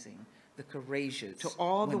recognizing the courageous. To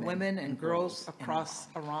all the women and girls across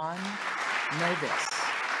Iran, know this: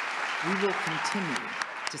 we will continue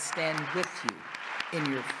to stand with you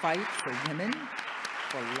in your fight for women,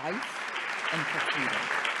 for life, and for freedom.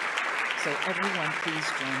 So everyone, please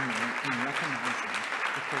join me in recognizing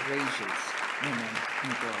the courageous women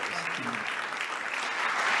and girls. I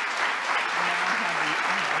now have the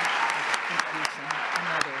honor of introducing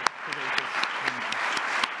another courageous woman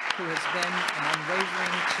who has been an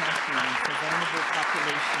unwavering champion for vulnerable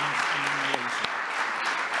populations in Malaysia.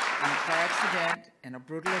 In a car accident and a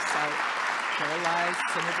brutal assault, paralyzed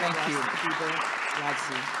Senator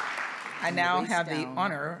Razi. I now have the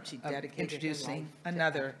honor of introducing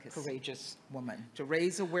another courageous woman to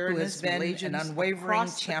raise awareness who has been an unwavering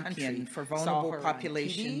champion for vulnerable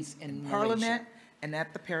populations in Parliament and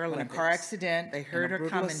at the Paralympics. In a car accident, they heard her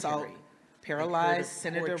commentary. Paralyzed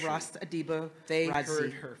Senator Rasta Adiba, they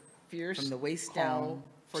heard her fierce from the waist down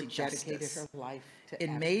for justice. Her life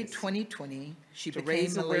in May 2020, she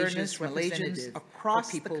became Malaysia's representative across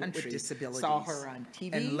the country, saw her on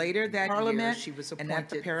TV, and later that year she was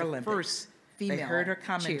appointed the first female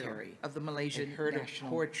chair of the Malaysian National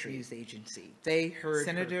Poetry News Agency. They heard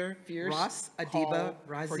Senator Ras Adiba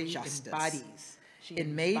Razi embodies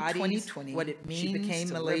in May 2020 what it means she became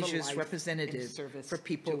Malaysia's representative for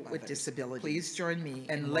people with disabilities. Please join me.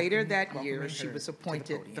 And later that year, she was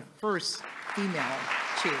appointed the first female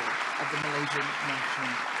chair of the Malaysian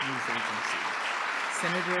National News Agency.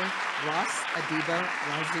 Senator Ras Adiba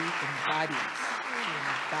Razi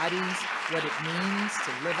embodies what it means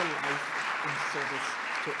to live a life in service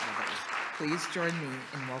to others. Please join me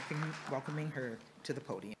in welcoming her to the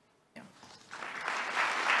podium.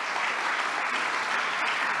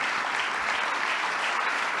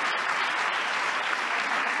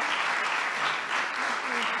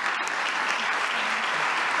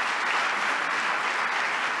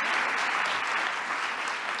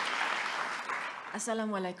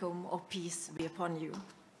 Assalamu alaikum, or peace be upon you.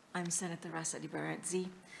 I'm Senator Ras Adiba Razi,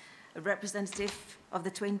 a representative of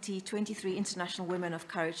the 2023 International Women of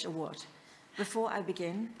Courage Award. Before I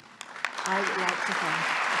begin, I would like to thank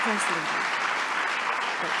the First Lady,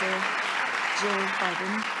 Dr. Jill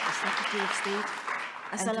Biden, the Secretary of State,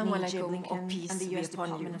 Assalamu alaikum, or peace and the US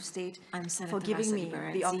Department of State, for giving me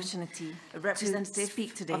the opportunity to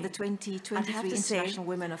speak today of the 2023 International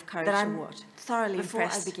Women of Courage Award. Thoroughly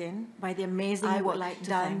impressed by the amazing work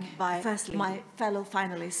done by my fellow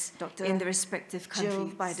finalists in the respective countries. Jill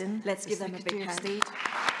Biden, let's give them a big hand.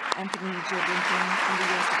 Anthony Joe Blinken and the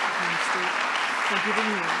US Department of State for giving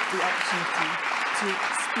me the opportunity to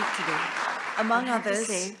speak today. Among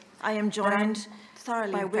others, I am joined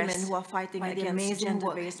by women who are fighting against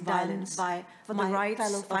gender-based violence, for the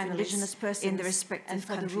rights of indigenous persons in the respective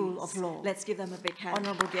countries, and for the rule of law. Let's give them a big hand.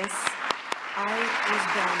 Honourable guests, I was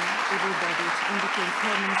born able-bodied and became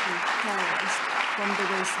permanently paralyzed from the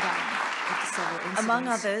waist down after several incidents. Among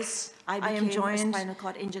others, I am joined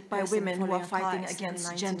by women who are fighting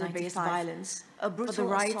against gender-based violence, for the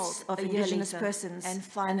rights of indigenous persons, and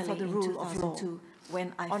for the rule of law.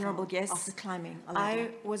 When I honourable guests, after climbing a ladder.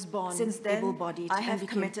 I was born able-bodied. I have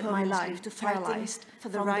committed my life to fighting for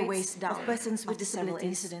the rights of persons with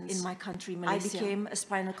disabilities in my country, Malaysia. I became a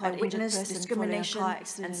spinal cord injured person, discrimination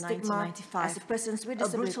and stigma as a persons with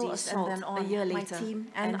disabilities, and then on a year later,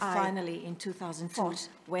 and finally in 2002,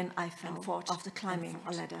 when I fell after climbing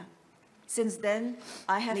a ladder. Since then,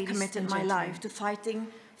 I have committed my life to fighting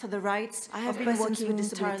for the rights of persons with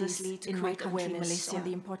disabilities to create awareness on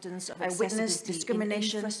the importance of accessibility,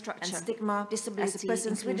 discrimination and stigma, disability, as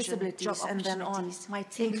persons with disabilities, and then on my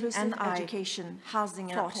team inclusive education, housing,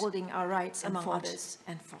 and upholding our rights, among others,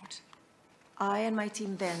 and fought. I and my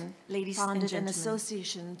team then founded an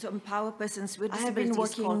association to empower persons with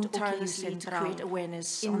disabilities called tirelessly to create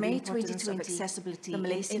awareness in May 2020 of accessibility, the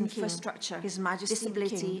Malaysian infrastructure, His Majesty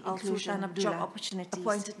Disability, Inclusion, job opportunities,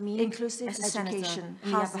 appointed me inclusive as a senator,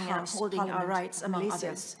 housing and upholding our rights, among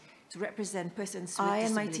others, to represent persons with disabilities. I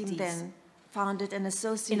and my team then founded an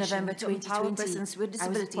association in November 2020 persons with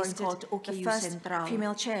disabilities called the first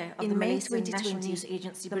female chair of the Malaysian National News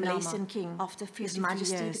Agency, the Malaysian King, after His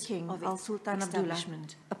Majesty the King of Sultan Abdullah,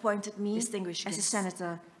 appointed me as a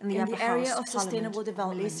senator in the area of sustainable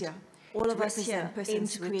development. Malaysia, all of us here aim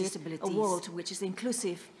to create a world which is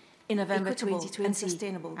inclusive, in November 2020, and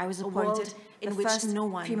sustainable. I was appointed in which no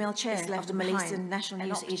one female chair of the Malaysian National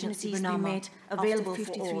News Agency be made available for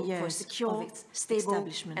 53 years for a secure, stable,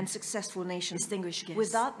 and successful nation. Distinguished guests.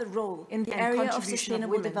 Without the role in the area of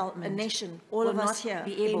sustainable development, a nation, all of us here,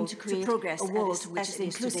 be able to create a world which is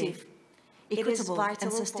inclusive, equitable,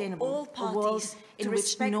 and sustainable. A world in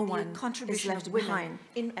which no one is left behind,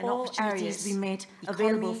 in all areas be made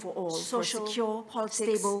available for all, social, secure,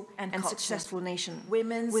 stable, and successful nation.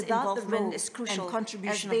 Women's involvement is crucial, and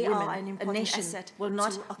contribution of women, a nation will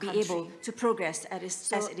not be able to progress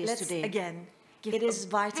as it is today. Again, it is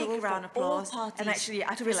vital for all parties, and actually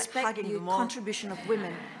I feel like hugging the contribution of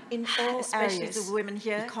women in all areas, of women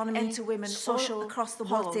here, economy, and to women social across the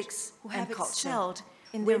politics who have excelled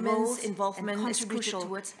in their roles. Involvement is crucial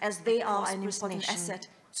as they are an important asset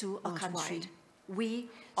to our country. We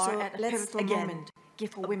are at a pivotal moment. Give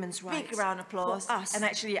for women's rights. Big round of applause for us. And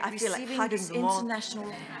actually, I feel like hugging them all.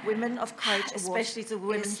 International Women of Courage, especially to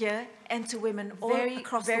women here and to women all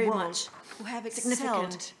across the world who have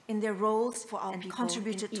excelled in their roles for our people,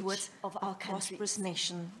 contributed towards our prosperous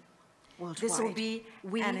nation. Worldwide. This will be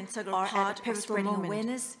an integral part of spreading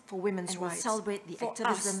awareness for women's rights. We'll celebrate the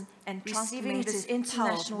activism and receiving this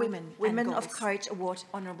International Women of Courage Award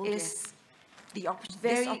is the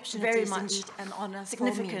very much an honor,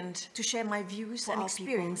 significant to share my views and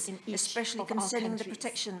experience, especially concerning the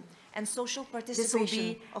protection and social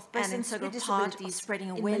participation of persons with disabilities,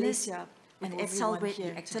 spreading awareness. And we celebrate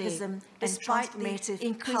the activism and transformative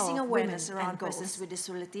increasing awareness around persons with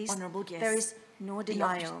disabilities. There is no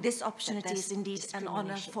denial. This opportunity is indeed an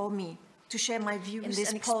honor for me to share my views in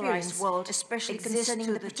this polarized world, especially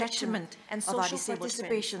concerning the protection and social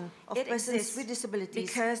participation of persons with disabilities,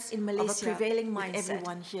 because in Malaysia, of a prevailing mindset,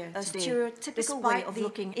 everyone here a stereotypical way of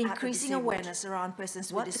looking increasing awareness around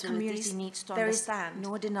persons with disabilities, needs to understand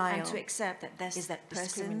no denial and to accept that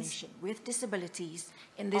persons with disabilities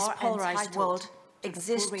in this polarized world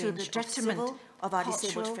exist to the detriment of our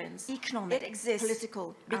disabled friends. Economic,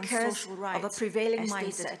 political, because social rights of a prevailing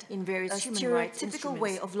mindset in various human rights stereotypical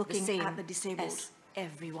way of looking at the disabled.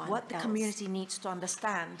 Everyone what the community needs to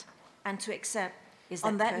understand and to accept is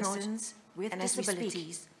that persons with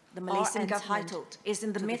disabilities, the Malaysian government is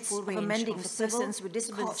in the midst of amending the Persons with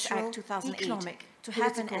Disabilities Act 2008 to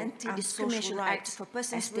have an anti-discrimination act for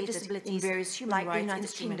persons with disabilities in various human rights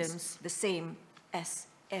United Kingdoms, the same as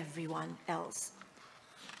everyone else.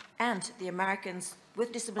 And the Americans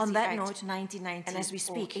with Disability on that Act, note, 1990, and as we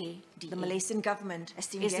speak, the Malaysian government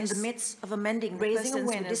is in the midst of amending raising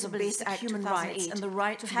awareness of basic human rights and the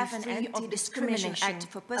right to have an anti-discrimination act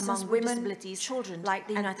for persons with disabilities, children, like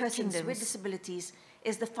the United Kingdom with disabilities,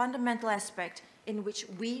 is the fundamental aspect in which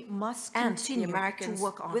we must continue to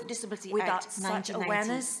work on with Disability without such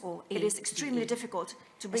awareness. It is extremely difficult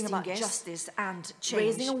to bring about justice and change.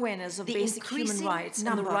 Raising awareness of basic human rights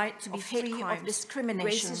and the right to be free of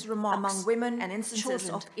discrimination among women and instances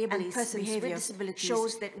of ableist persons with disabilities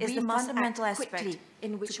shows that we must fundamental aspect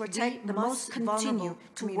in which we must continue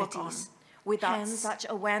to work on. Without such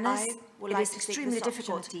awareness, it is extremely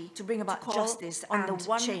difficult to bring about justice on the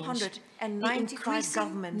 195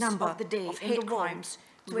 governments of the day in the world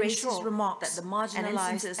to ensure that the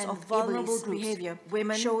marginalized and vulnerable behavior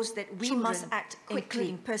women shows that we must act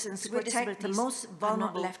quickly, persons with disabilities, the most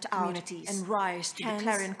vulnerable left communities, and rise to the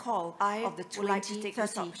clarion call of the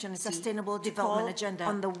 2030 Sustainable Development Agenda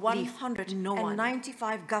on the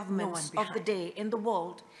 195 governments of the day in the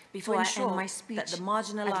world. Before I end my speech, that the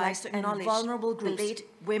marginalized and vulnerable groups,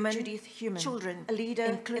 women, children,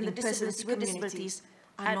 including the persons with disabilities,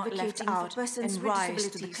 are not left out and rise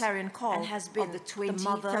to the clarion call and has been the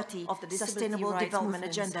 2030 of the Sustainable Development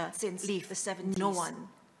Agenda since the 70s. No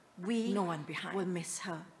one behind will miss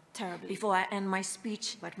her terribly. Before I end my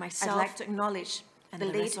speech, I'd like to acknowledge the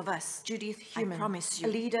late of us, Judith Human, a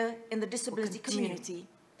leader in the disability community,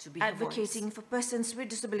 advocating for persons with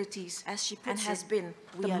disabilities, as she puts has been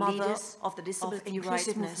the mother of the disability rights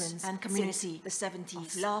movements and community, the 70s.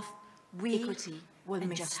 Of love, equity, will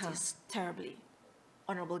miss her terribly.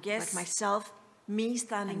 Honorable guests, like myself, me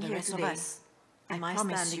standing here today, and my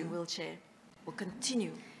standing wheelchair will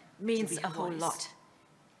continue means a whole lot,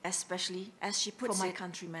 especially as she puts for my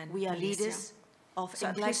countrymen. We are leaders of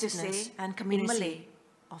inclusiveness and community,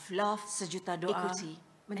 of love, equity,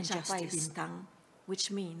 and justice. Which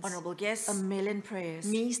means, honorable guests, a million prayers.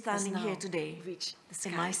 Me standing here today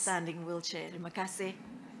in my standing wheelchair,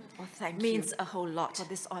 means a whole lot for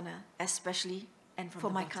this honor, especially and for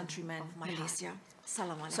my countrymen, Malaysia. So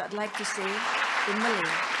I'd like to say in Malay,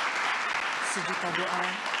 sejuta doa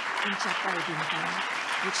mencapai bintang,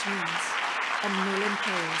 which means a million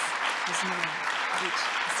prayers has now reached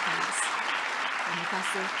the skies. Terima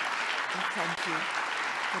kasih and thank you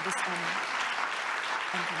for this honor,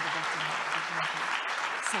 and from the bottom of my heart.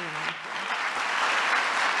 Assalamualaikum.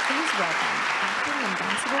 Please welcome Acting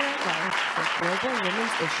Ambassador at Large for Global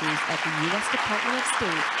Women's Issues at the U.S. Department of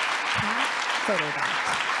State, Kat Photobat.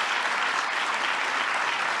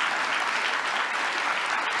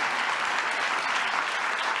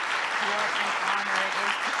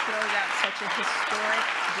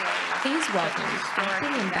 Please welcome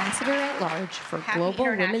Acting Ambassador at Large for Global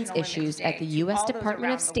Women's Issues at the U.S.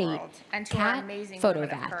 Department of State, Kat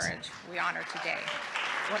Photobat. We honor today.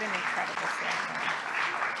 What an incredible ceremony.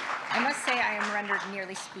 I must say I am rendered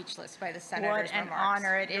nearly speechless by the Senator's remarks. What an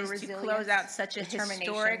honor it is to close out such a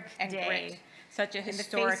historic day, such a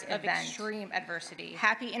historic event. Of extreme adversity.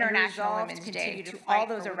 Happy International Women's Day to all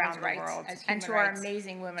those around the world and to our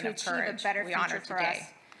amazing women of courage we honor today.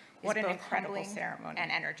 What an incredible ceremony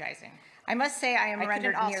and energizing. I must say I am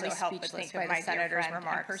rendered nearly speechless by the Senator's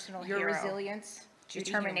remarks. Your resilience,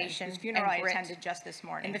 determination, and grit just this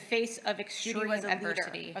morning. In the face of extreme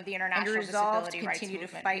adversity of the international disability rights movement, to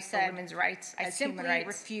fight for women's rights as human rights,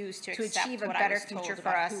 refuse to achieve a better future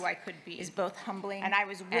for us who I could be is both humbling and I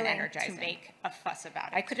was willing to make a fuss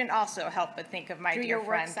about it. I couldn't also help but think of my dear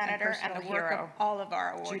friend, Senator, and the work of all of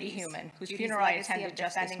our awardees, Judy Human, whose funeral I attended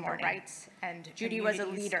just this morning. Judy was a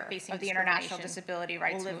leader of the international disability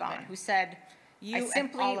rights movement who said, I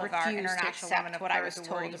simply refused to accept what I was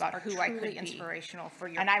told about who I could be,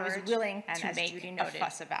 and I was willing to make a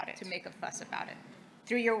fuss about it.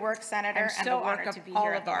 Through your work, Senator, and the work of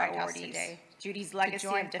all of our awardees, Judy's legacy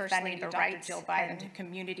of defending the rights and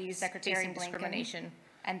communities, facing discrimination,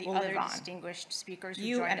 and the other distinguished speakers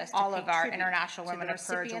who joined us, all of our International Women of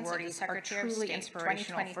Courage awardees are truly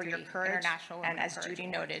inspirational for your courage, and as Judy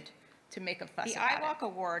noted, to make a fuss about it. The iWalk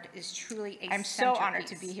Award is truly a I'm so honored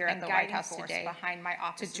to be here at the White House today behind my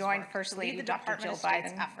office to join First Lady Dr. Jill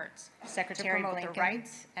Biden's efforts, Secretary Blinken, the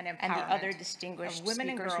rights and the other distinguished women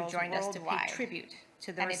and girls who joined us to pay tribute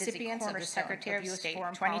to the recipients of the Secretary of State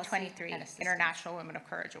 2023 International Women of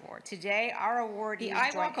Courage Award. Today, our awardees, the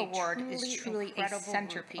iWalk Award is truly a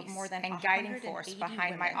centerpiece and guiding force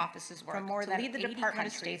behind my office's work to lead the Department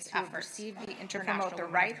of State's efforts to promote the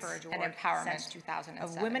rights and empowerment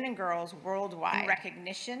of women and girls worldwide in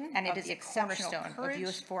recognition and it is a cornerstone of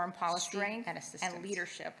U.S. foreign policy and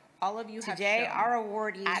leadership. All of you today, our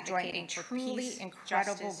awardees join a truly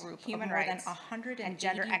incredible group of more than 180 and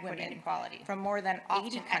gender equity and equality from more than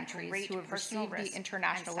 80 countries who have received the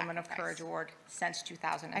International Women of Courage Award since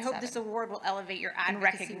 2007. I hope this award will elevate your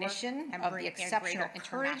advocacy work and bring the exceptional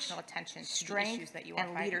international attention, strength,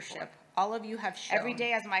 and leadership all of you have shown every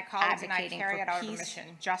day as my colleagues and I carry out our mission,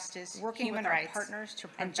 justice, working with our partners to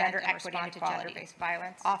prevent gender equity and gender-based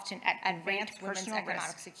violence, often at advance personal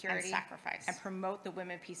economic security and sacrifice, and promote the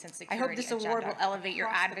women, peace, and security. I hope this award will elevate your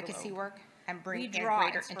advocacy work and bring in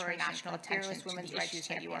greater international attention to women's issues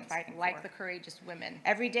that you are fighting, like the courageous women.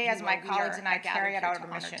 Every day as my colleagues and I carry out our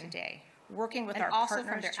mission today, working with our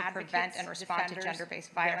partners to prevent and respond to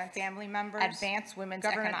gender-based violence, family members, advance women's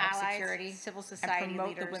economic security, civil society and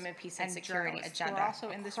promote the women, peace, and security agenda. We're also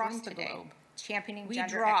in this room today, championing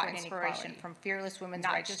gender equity and inspiration from fearless women's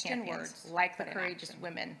rights champions like the courageous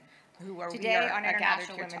women who are today on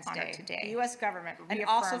International Women's Day. Today. The U.S. government and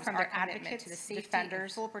also from their advocates to the safety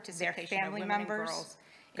defenders, full participation their family members,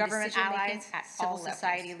 government allies, civil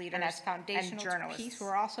society leaders, and as foundational journalists who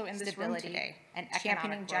are also in this room today and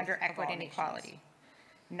championing gender equity and equality,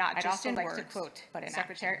 not just in words, but in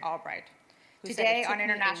Secretary Albright. Today, on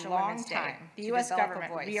International Women's Day, the U.S.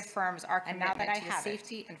 government reaffirms our commitment to the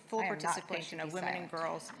safety and full participation of women and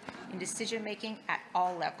girls in decision-making at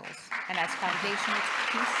all levels, and as foundational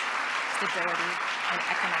to peace, stability, and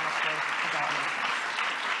economic growth of all nations.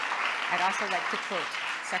 I'd also like to quote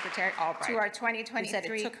Secretary Albright, to our 2023 said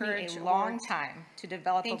it took me a long time to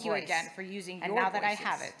develop a voice. Thank you again for using your voices. And now that I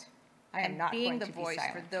have it, I am not being the voice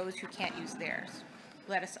for those who can't use theirs.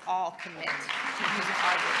 Let us all commit to using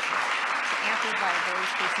our voices to amplify those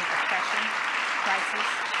facing oppression, crisis,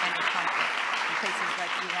 and conflict in places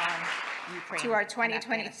like Iran, Ukraine, to our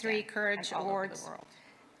 2023 Courage Awards.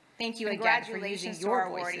 Thank you again for using your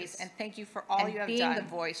voices, and thank you for all you have done the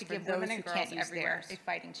voice to give those who can't use theirs a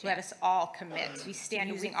fighting chance. Let us all commit. We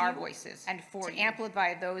stand using our voices and to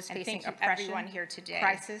amplify those facing oppression, everyone here today,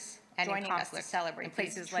 crisis, and joining us to celebrate in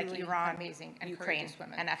places like Iran, Ukraine,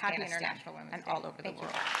 and Afghanistan, and all over the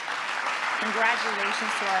world.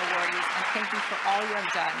 Congratulations to our awardees, and thank you for all you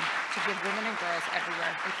have done to give women and girls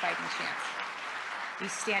everywhere a fighting chance. We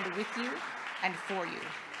stand with you and for you.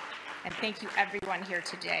 And thank you everyone here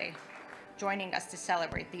today joining us to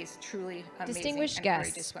celebrate these truly amazing distinguished and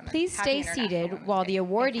guests, courageous women. please stay seated while the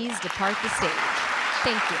awardees depart the stage.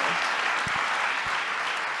 Thank you.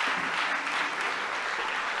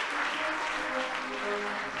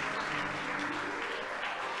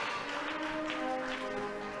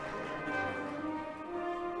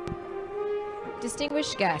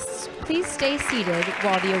 Distinguished guests, please stay seated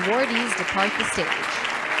while the awardees depart the stage.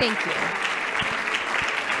 Thank you.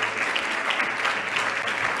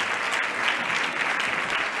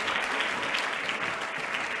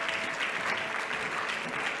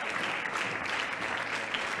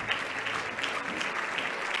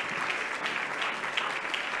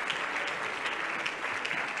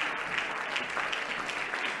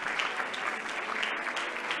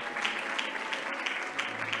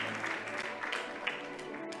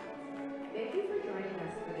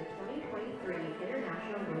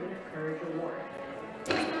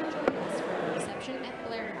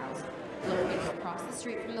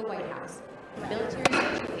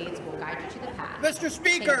 Mr.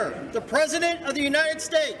 Speaker, the President of the United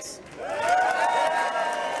States.